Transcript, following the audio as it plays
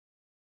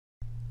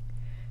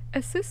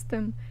A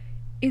system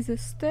is a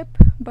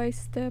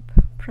step-by-step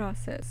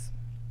process.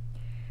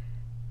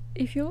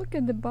 If you look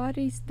at the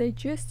body's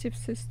digestive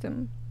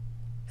system,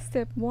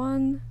 step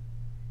 1,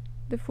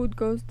 the food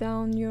goes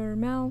down your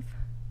mouth.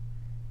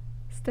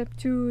 Step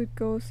 2, it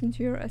goes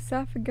into your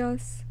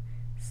esophagus.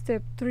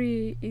 Step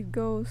 3, it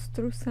goes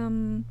through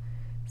some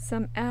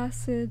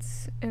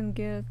acids and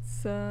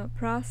gets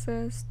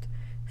processed.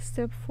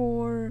 Step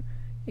 4,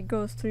 it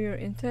goes through your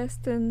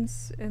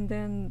intestines, and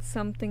then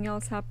something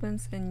else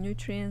happens and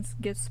nutrients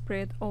get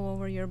spread all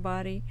over your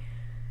body.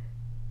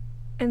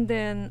 And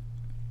then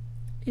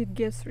it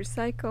gets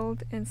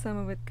recycled and some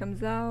of it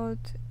comes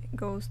out,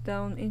 goes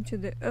down into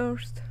the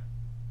earth,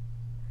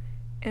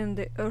 and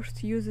the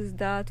earth uses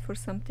that for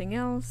something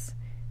else.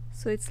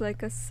 So it's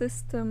like a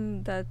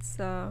system that's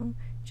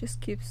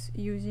just keeps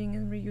using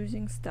and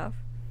reusing stuff.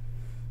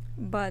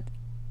 But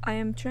I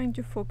am trying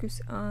to focus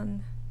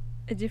on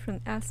a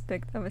different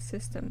aspect of a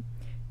system.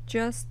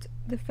 Just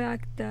the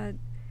fact that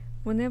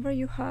whenever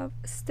you have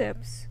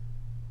steps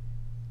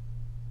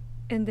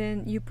and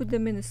then you put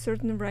them in a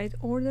certain right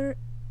order,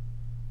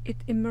 it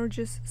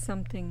emerges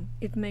something,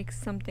 it makes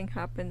something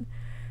happen.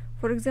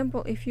 For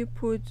example, if you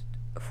put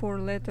 4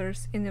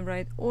 letters in the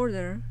right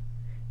order,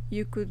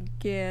 you could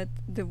get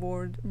the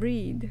word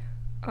read,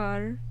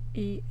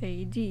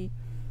 R-E-A-D.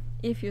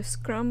 If you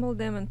scramble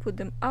them and put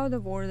them out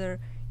of order,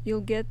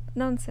 you'll get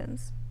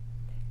nonsense.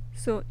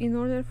 So in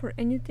order for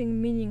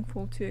anything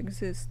meaningful to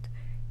exist,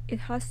 it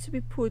has to be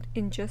put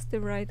in just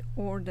the right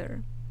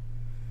order.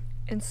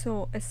 And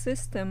so a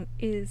system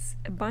is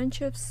a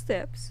bunch of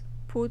steps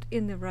put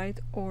in the right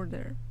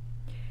order.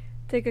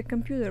 Take a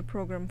computer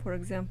program, for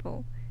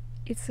example.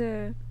 It's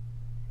a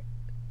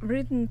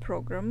written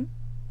program.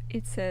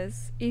 It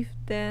says, if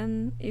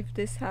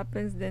this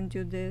happens, then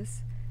do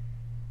this.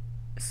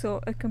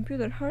 So a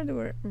computer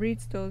hardware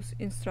reads those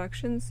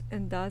instructions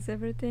and does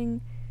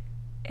everything,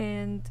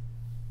 and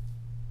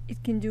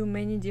it can do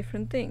many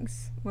different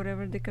things,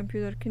 whatever the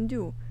computer can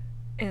do,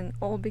 and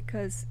all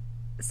because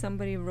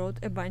somebody wrote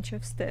a bunch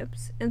of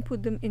steps and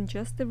put them in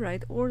just the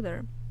right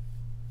order.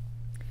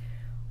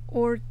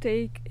 Or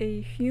take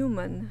a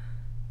human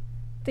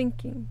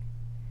thinking.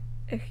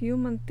 A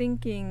human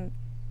thinking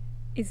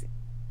is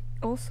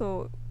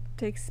also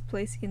takes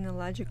place in a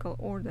logical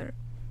order.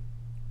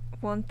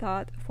 One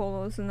thought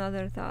follows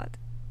another thought.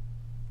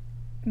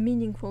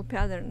 Meaningful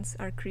patterns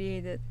are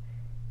created,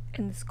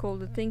 and it's called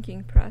the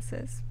thinking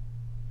process.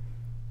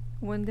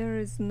 When there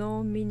is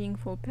no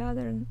meaningful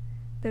pattern,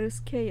 there is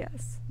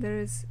chaos, there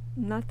is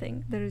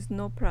nothing, there is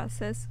no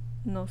process,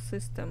 no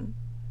system.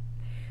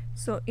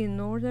 So in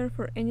order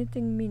for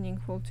anything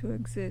meaningful to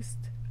exist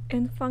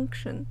and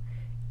function,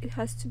 it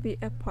has to be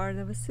a part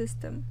of a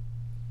system.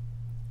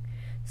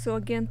 So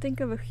again, think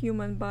of a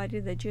human body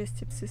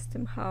digestive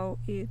system, how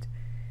it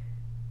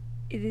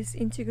is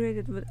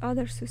integrated with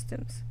other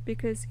systems,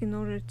 because in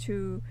order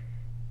to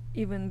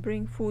even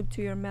bring food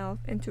to your mouth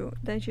and to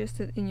digest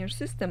it in your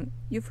system,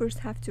 you first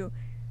have to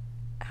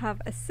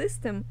have a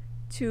system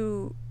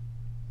to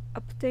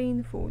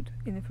obtain food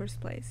in the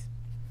first place.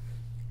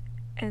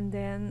 And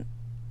then,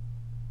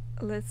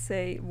 let's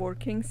say,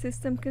 working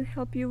system can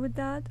help you with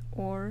that,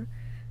 or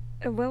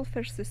a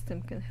welfare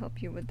system can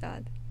help you with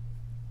that.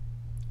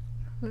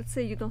 Let's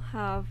say you don't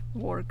have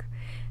work,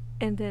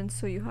 and then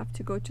so you have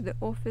to go to the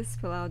office,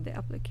 fill out the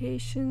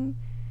application,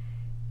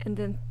 and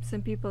then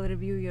some people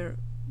review your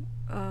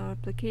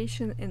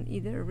application and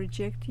either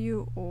reject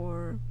you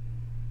or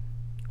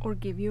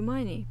give you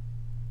money.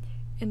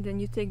 And then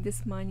you take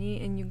this money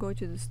and you go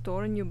to the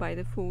store and you buy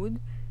the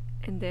food,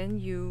 and then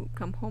you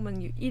come home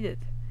and you eat it,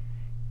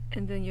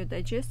 and then your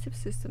digestive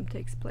system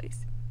takes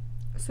place.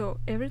 So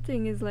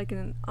everything is like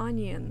an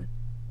onion,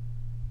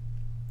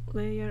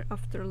 layer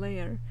after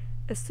layer.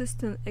 A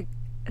system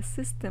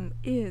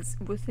is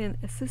within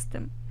a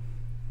system.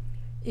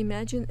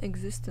 Imagine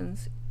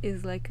existence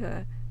is like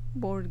a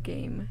board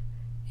game,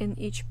 and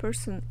each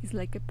person is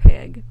like a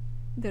peg.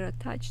 They're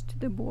attached to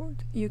the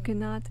board. You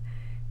cannot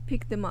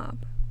pick them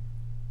up.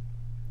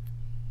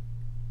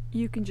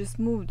 You can just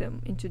move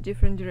them into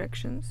different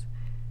directions.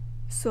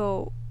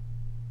 So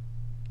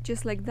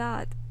just like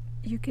that,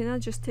 you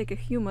cannot just take a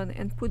human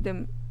and put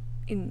them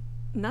in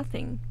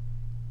nothing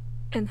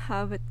and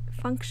have it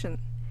function.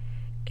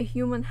 A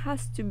human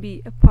has to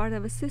be a part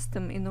of a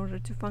system in order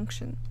to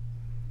function.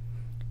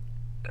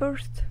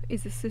 Earth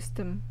is a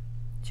system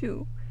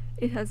too.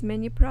 It has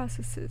many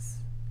processes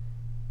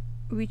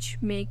which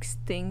makes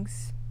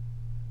things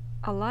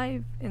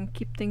alive and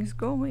keep things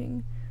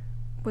going.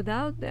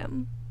 Without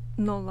them,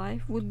 no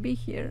life would be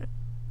here.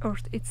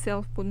 Earth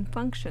itself wouldn't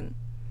function.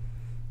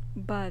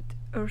 But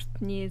Earth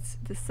needs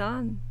the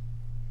sun,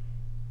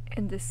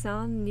 and the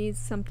sun needs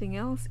something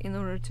else in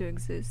order to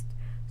exist.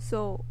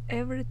 So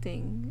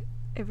everything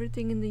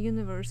in the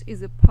universe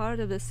is a part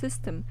of the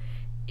system.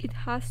 It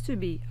has to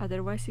be,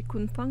 otherwise it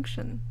couldn't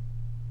function.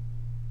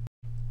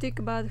 Think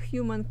about a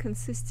human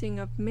consisting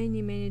of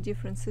many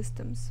different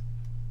systems.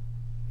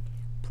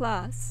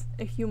 Plus,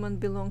 a human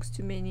belongs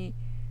to many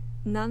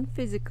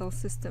non-physical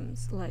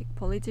systems like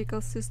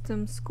political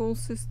system, school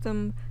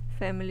system,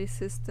 family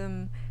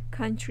system,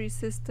 country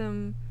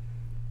system.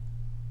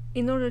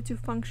 In order to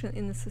function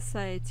in a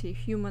society,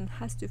 human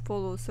has to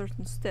follow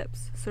certain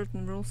steps,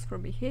 certain rules for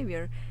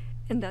behavior,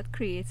 and that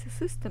creates a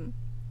system.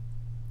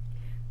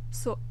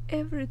 So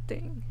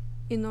everything,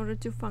 in order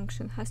to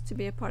function, has to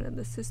be a part of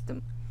the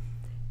system.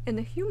 And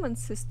a human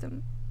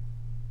system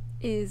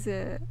is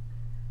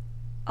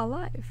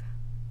alive.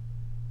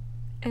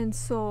 And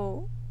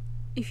so,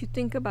 if you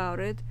think about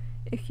it,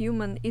 a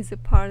human is a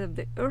part of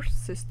the Earth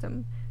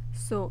system.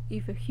 So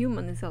if a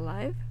human is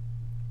alive,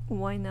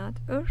 why not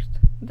Earth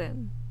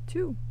then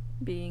too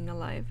being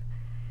alive?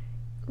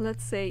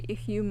 Let's say a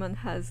human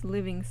has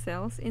living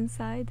cells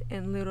inside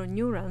and little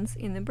neurons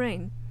in the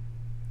brain.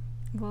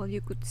 Well,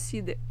 you could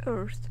see the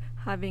Earth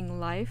having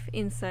life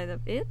inside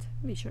of it,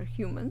 which are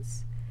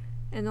humans,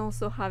 and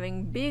also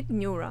having big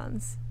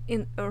neurons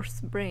in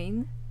Earth's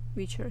brain,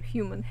 which are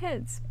human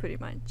heads, pretty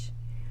much.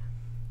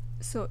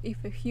 So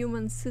if a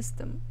human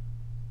system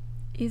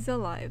is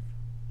alive,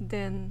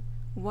 then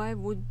why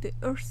would the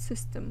Earth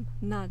system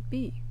not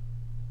be?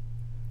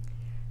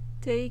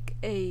 Take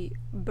a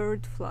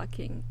bird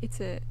flocking.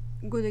 It's a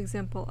good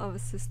example of a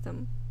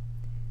system.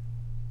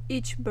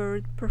 Each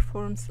bird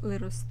performs a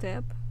little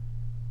step,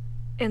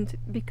 and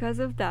because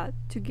of that,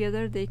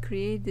 together they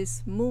create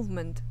this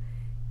movement.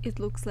 It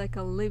looks like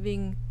a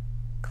living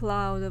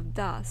cloud of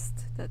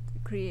dust that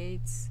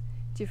creates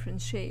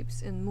different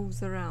shapes and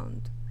moves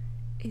around.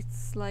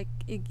 It's like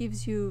it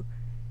gives you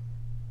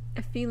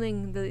a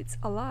feeling that it's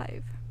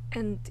alive,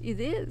 and it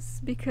is,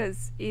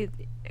 because it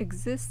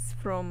exists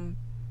from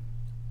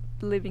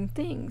living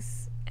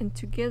things, and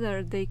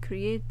together they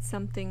create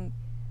something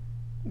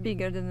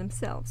bigger than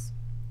themselves.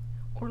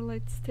 Or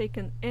let's take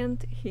an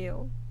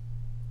anthill.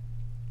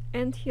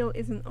 Anthill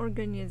is an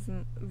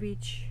organism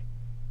which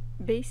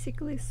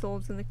basically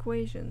solves an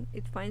equation.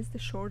 It finds the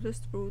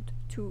shortest route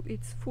to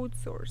its food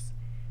source,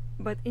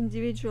 but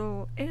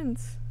individual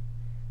ants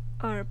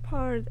are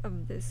part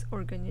of this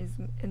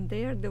organism, and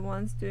they are the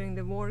ones doing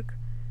the work,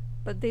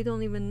 but they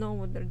don't even know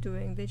what they're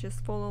doing. They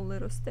just follow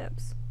little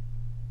steps.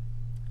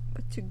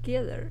 But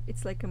together,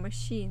 it's like a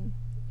machine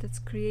that's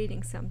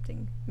creating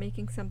something,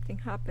 making something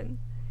happen,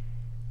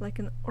 like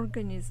an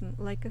organism,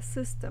 like a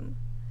system.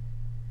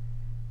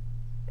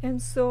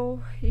 And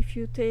so, if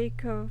you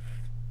take a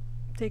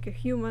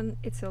human,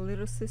 it's a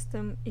little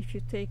system. If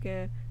you take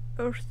a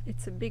Earth,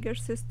 it's a bigger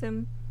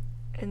system.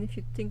 And if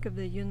you think of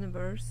the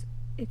universe,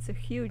 it's a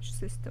huge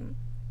system.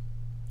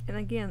 And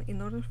again,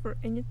 in order for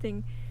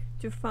anything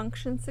to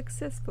function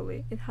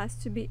successfully, it has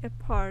to be a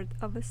part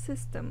of a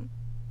system.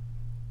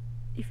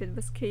 If it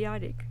was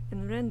chaotic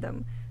and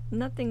random,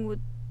 nothing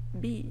would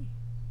be,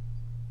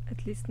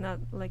 at least not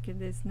like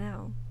it is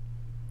now.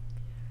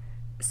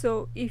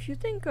 So if you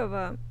think of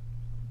a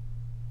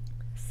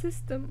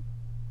system,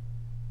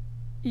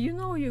 you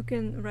know you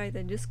can write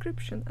a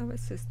description of a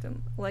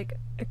system, like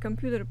a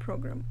computer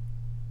program.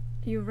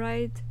 You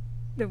write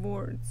the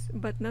words,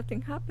 but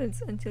nothing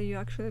happens until you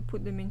actually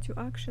put them into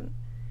action.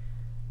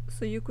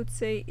 So you could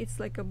say it's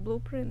like a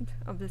blueprint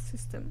of the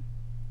system.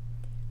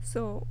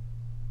 So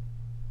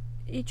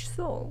each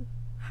soul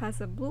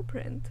has a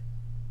blueprint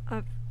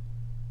of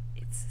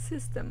its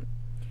system,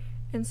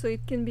 and so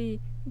it can be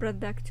brought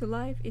back to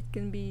life, it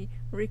can be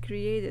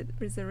recreated,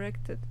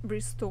 resurrected,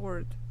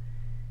 restored.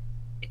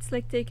 It's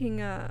like taking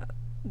a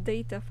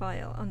data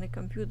file on the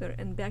computer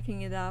and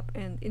backing it up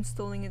and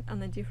installing it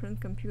on a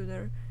different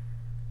computer.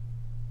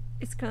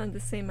 It's kind of the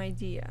same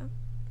idea.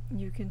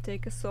 You can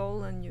take a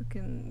soul and you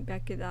can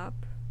back it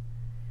up.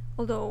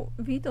 Although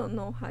we don't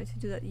know how to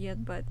do that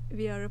yet, but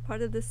we are a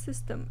part of the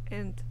system,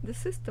 and the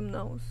system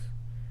knows,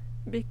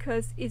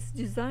 because it's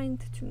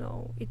designed to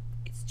know.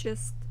 It's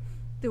just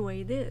the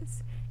way it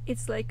is.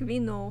 It's like we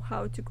know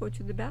how to go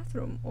to the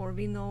bathroom, or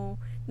we know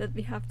that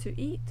we have to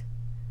eat.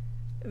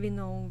 We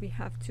know we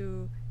have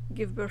to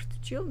give birth to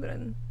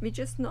children. We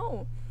just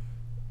know,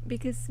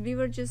 because we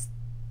were just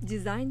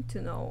designed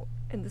to know,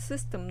 and the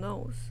system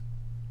knows.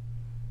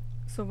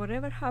 So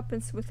whatever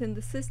happens within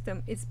the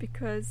system is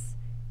because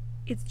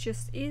it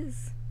just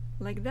is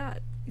like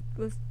that. It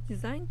was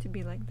designed to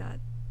be like that.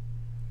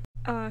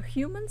 A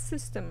human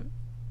system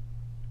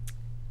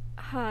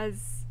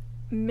has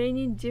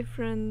many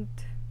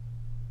different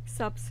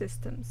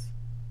subsystems,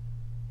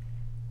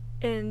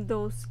 and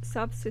those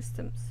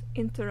subsystems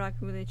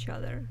interact with each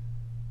other.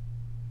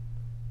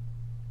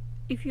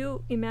 If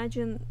you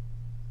imagine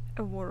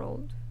a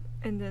world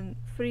and then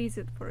freeze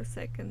it for a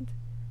second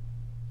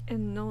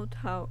and note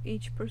how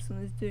each person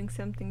is doing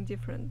something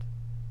different,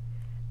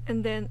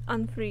 and then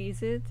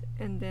unfreeze it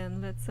and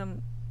then let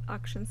some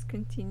actions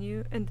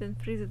continue and then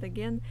freeze it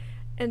again,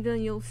 and then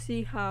you'll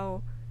see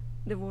how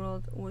the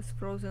world was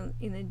frozen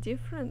in a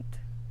different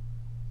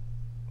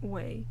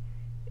way.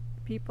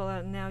 People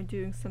are now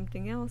doing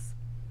something else.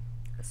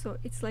 So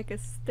it's like a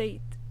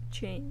state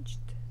changed.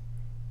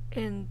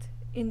 And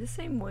in the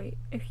same way,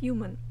 a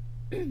human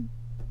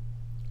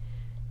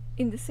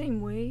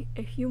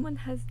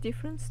has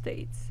different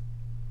states,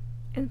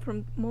 And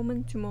from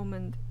moment to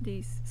moment,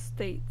 these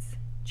states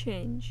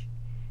change.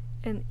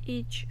 And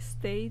each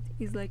state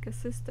is like a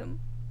system.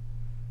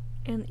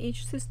 And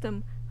each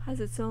system has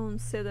its own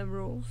set of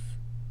rules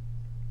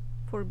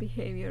for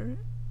behavior,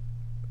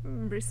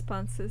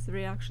 responses,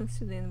 reactions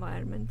to the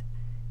environment,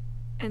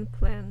 and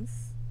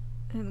plans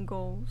and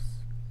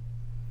goals.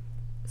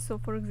 So,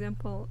 for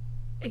example,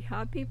 a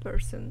happy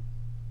person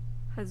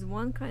has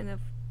one kind of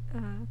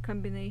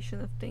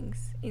combination of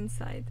things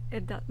inside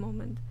at that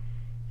moment,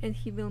 and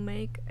he will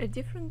make a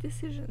different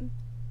decision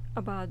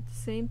about the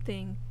same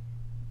thing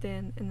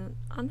than an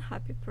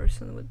unhappy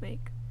person would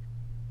make.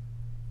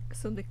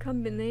 So the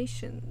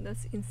combination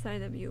that's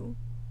inside of you,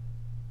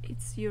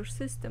 it's your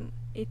system.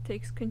 It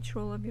takes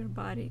control of your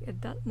body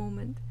at that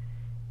moment,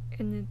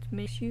 and it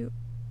makes you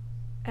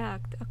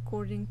act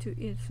according to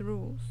its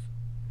rules.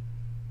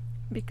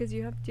 Because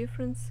you have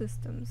different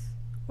systems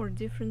or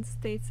different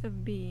states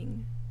of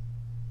being.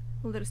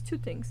 Well, there's two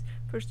things.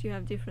 First, you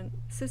have different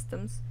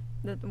systems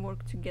that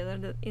work together,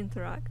 that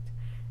interact,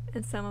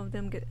 and some of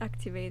them get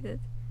activated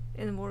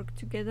and work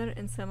together,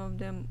 and some of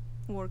them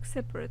work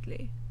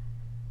separately.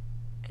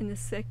 And the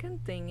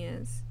second thing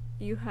is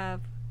you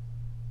have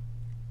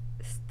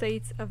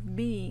states of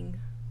being.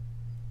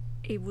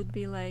 It would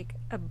be like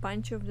a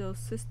bunch of those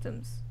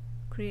systems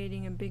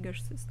creating a bigger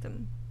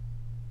system.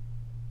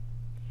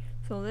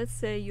 So let's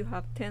say you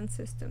have 10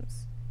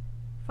 systems.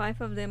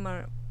 5 of them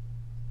are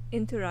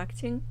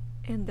interacting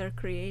and they're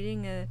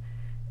creating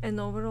an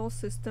overall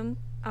system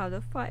out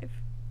of 5.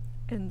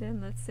 And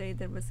then let's say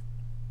there was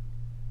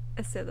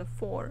a set of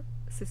 4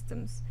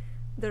 systems.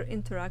 They're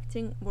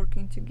interacting,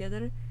 working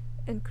together,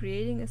 and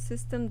creating a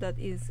system that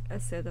is a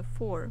set of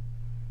 4.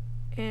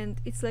 And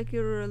it's like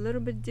you're a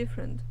little bit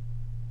different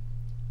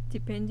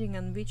depending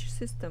on which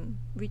system,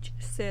 which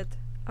set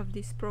of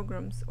these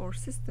programs or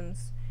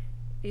systems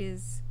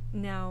is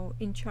now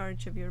in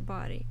charge of your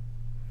body.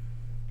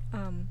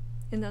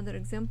 Another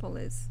example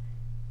is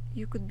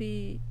you could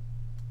be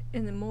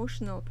an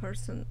emotional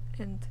person,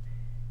 and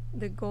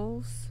the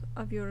goals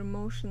of your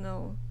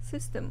emotional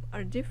system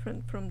are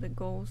different from the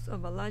goals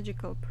of a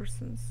logical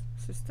person's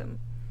system.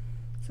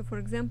 So for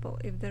example,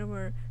 if there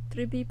were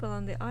 3 people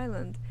on the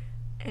island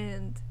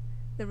and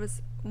there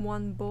was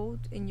one boat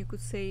and you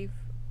could save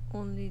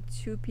only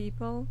 2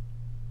 people,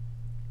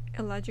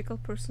 a logical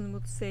person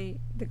would say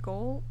the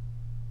goal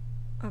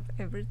of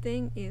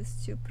everything is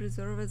to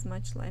preserve as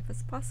much life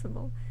as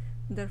possible.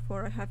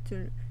 Therefore, I have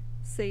to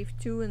save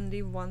 2 and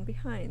leave 1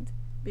 behind,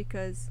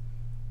 because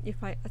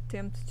if I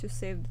attempt to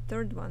save the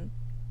third one,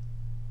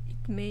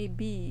 it may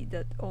be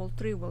that all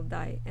 3 will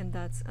die, and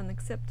that's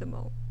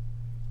unacceptable.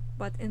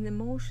 But an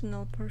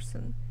emotional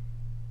person,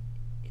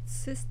 its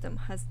system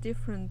has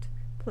different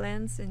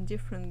plans and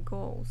different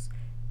goals.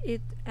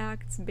 It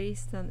acts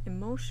based on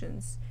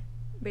emotions,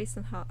 based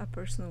on how a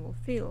person will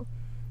feel.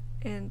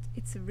 And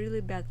it's a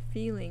really bad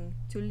feeling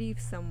to leave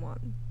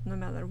someone, no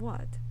matter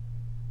what.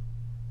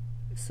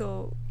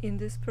 So in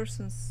this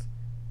person's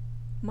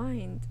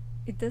mind,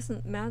 it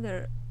doesn't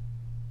matter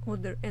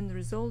what their end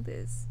result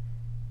is.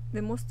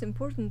 The most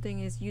important thing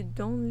is you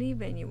don't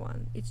leave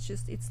anyone. It's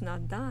just, it's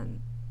not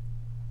done.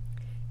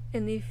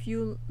 And if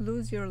you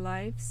lose your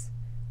lives,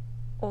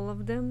 all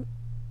of them,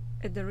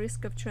 at the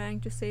risk of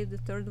trying to save the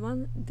third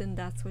one, then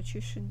that's what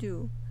you should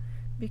do.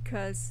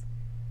 Because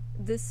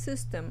this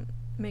system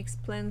makes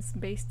plans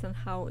based on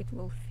how it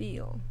will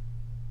feel.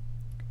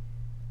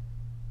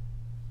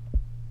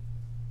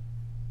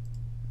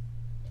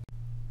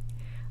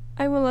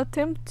 I will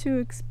attempt to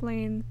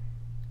explain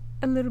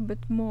a little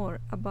bit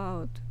more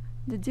about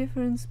the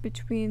difference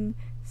between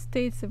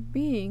states of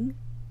being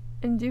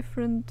and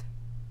different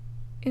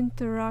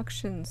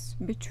interactions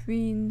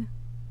between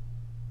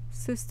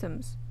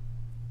systems.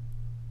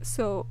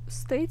 So,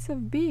 states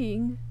of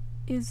being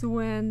is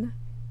when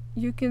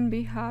you can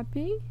be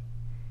happy,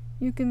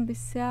 you can be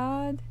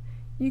sad,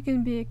 you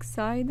can be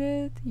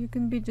excited, you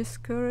can be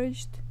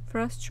discouraged,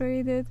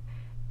 frustrated,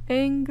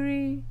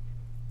 angry,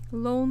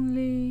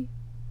 lonely.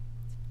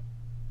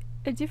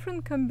 A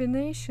different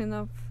combination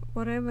of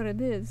whatever it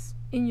is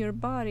in your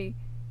body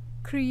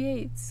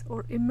creates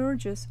or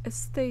emerges a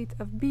state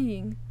of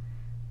being.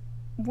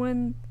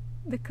 When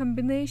the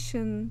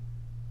combination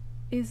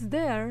is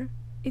there,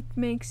 it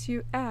makes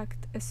you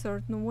act a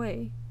certain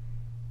way.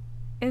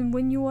 And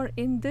when you are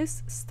in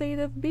this state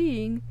of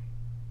being,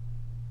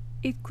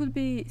 it could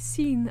be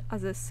seen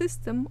as a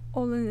system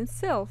all in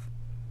itself,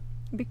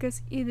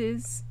 because it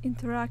is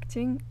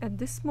interacting at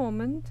this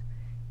moment.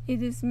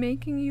 It is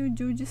making you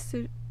do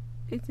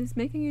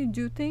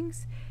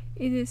things.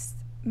 It is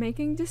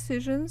making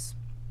decisions.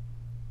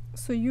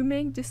 So you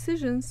make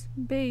decisions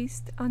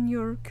based on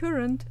your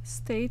current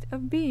state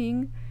of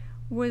being,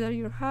 whether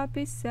you're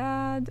happy,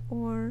 sad,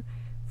 or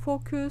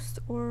focused,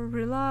 or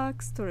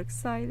relaxed, or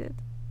excited.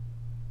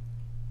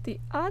 The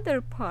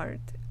other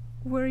part,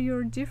 where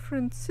your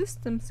different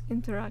systems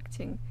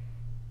interacting,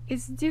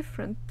 is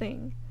different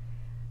thing.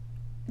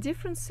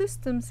 Different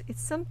systems,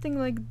 it's something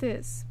like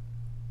this.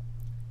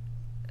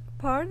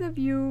 Part of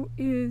you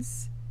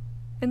is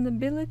an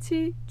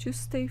ability to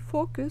stay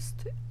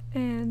focused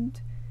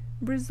and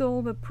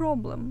resolve a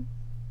problem.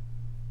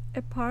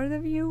 A part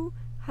of you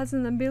has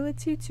an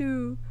ability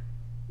to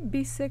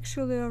be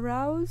sexually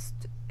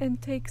aroused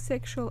and take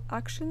sexual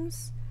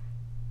actions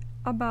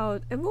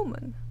about a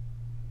woman.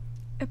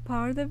 A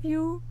part of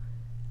you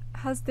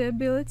has the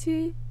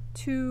ability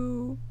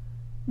to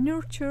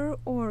nurture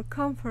or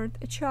comfort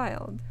a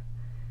child.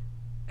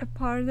 A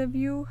part of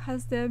you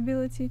has the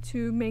ability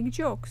to make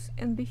jokes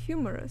and be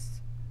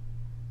humorous.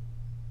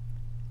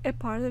 A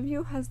part of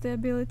you has the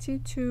ability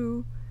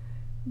to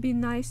be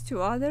nice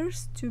to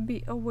others, to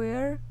be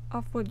aware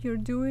of what you're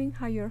doing,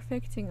 how you're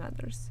affecting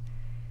others.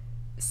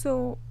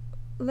 So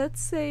let's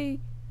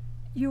say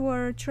you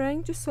are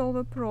trying to solve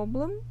a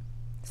problem,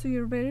 so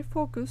you're very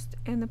focused,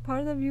 and a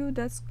part of you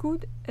that's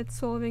good at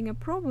solving a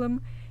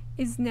problem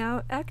is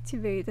now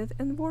activated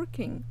and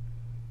working.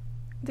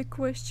 The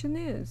question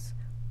is,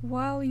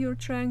 while you're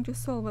trying to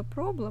solve a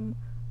problem,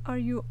 are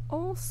you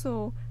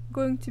also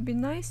going to be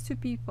nice to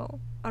people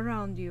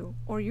around you,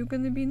 or are you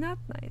going to be not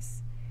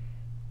nice?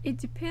 It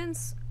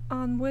depends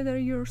on whether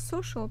your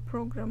social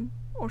program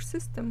or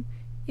system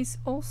is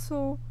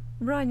also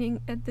running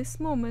at this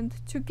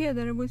moment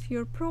together with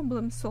your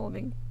problem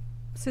solving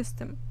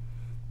system,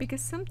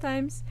 because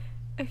sometimes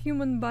a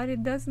human body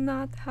does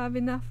not have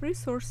enough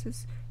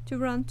resources to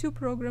run two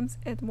programs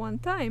at one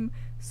time,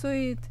 so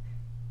it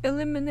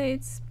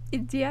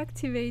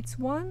deactivates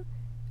one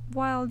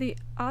while the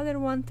other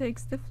one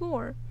takes the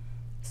floor.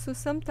 So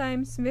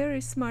sometimes very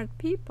smart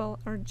people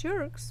are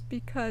jerks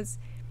because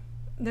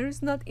there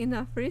is not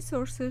enough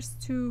resources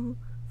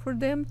for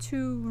them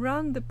to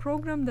run the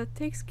program that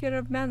takes care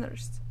of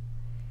manners.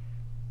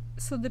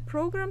 So the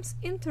programs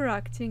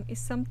interacting is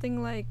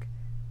something like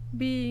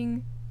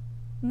being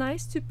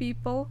nice to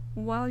people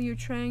while you're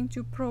trying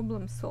to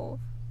problem solve.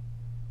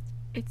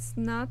 It's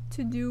not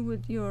to do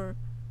with your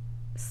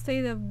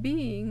state of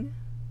being,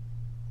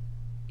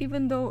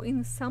 even though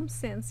in some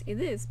sense it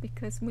is,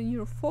 because when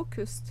you're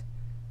focused,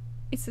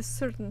 it's a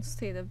certain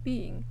state of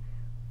being.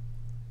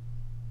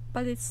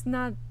 But it's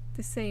not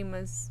the same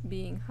as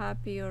being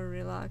happy or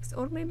relaxed,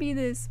 or maybe it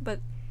is, but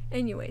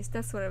anyways,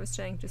 that's what I was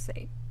trying to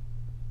say.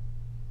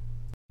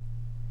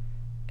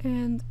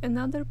 And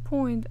another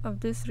point of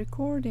this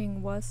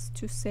recording was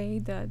to say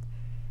that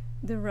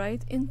the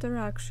right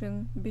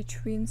interaction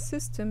between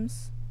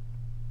systems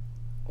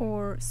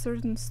or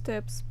certain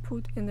steps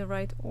put in the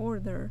right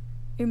order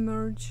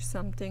emerge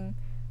something,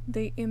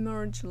 they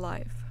emerge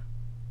life.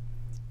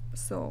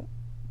 So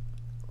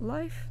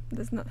life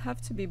does not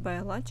have to be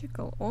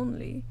biological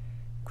only,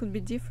 could be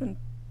different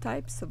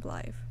types of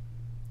life,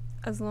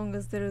 as long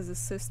as there is a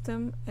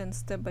system and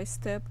step by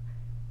step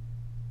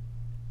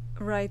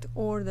right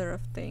order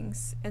of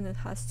things, and it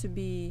has to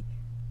be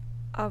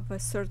of a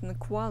certain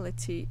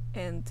quality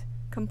and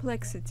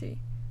complexity.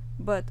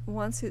 But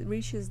once it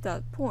reaches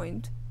that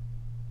point,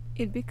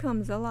 it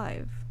becomes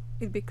alive,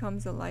 it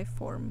becomes a life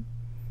form.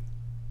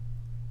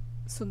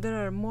 So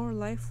there are more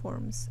life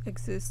forms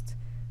exist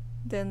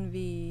than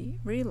we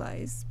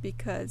realize,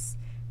 because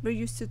we're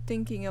used to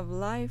thinking of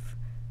life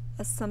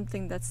as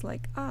something that's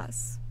like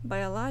us,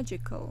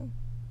 biological,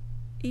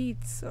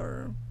 eats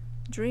or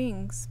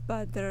drinks,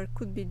 but there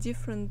could be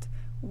different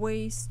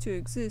ways to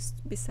exist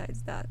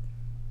besides that.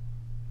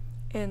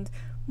 And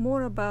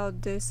more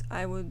about this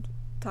I would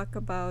talk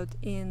about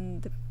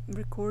in the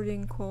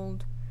recording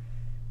called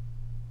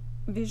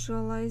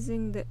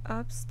Visualizing the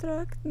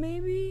Abstract,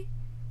 maybe,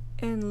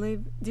 and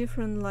live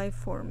different life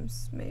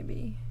forms,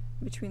 maybe,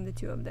 between the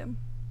two of them.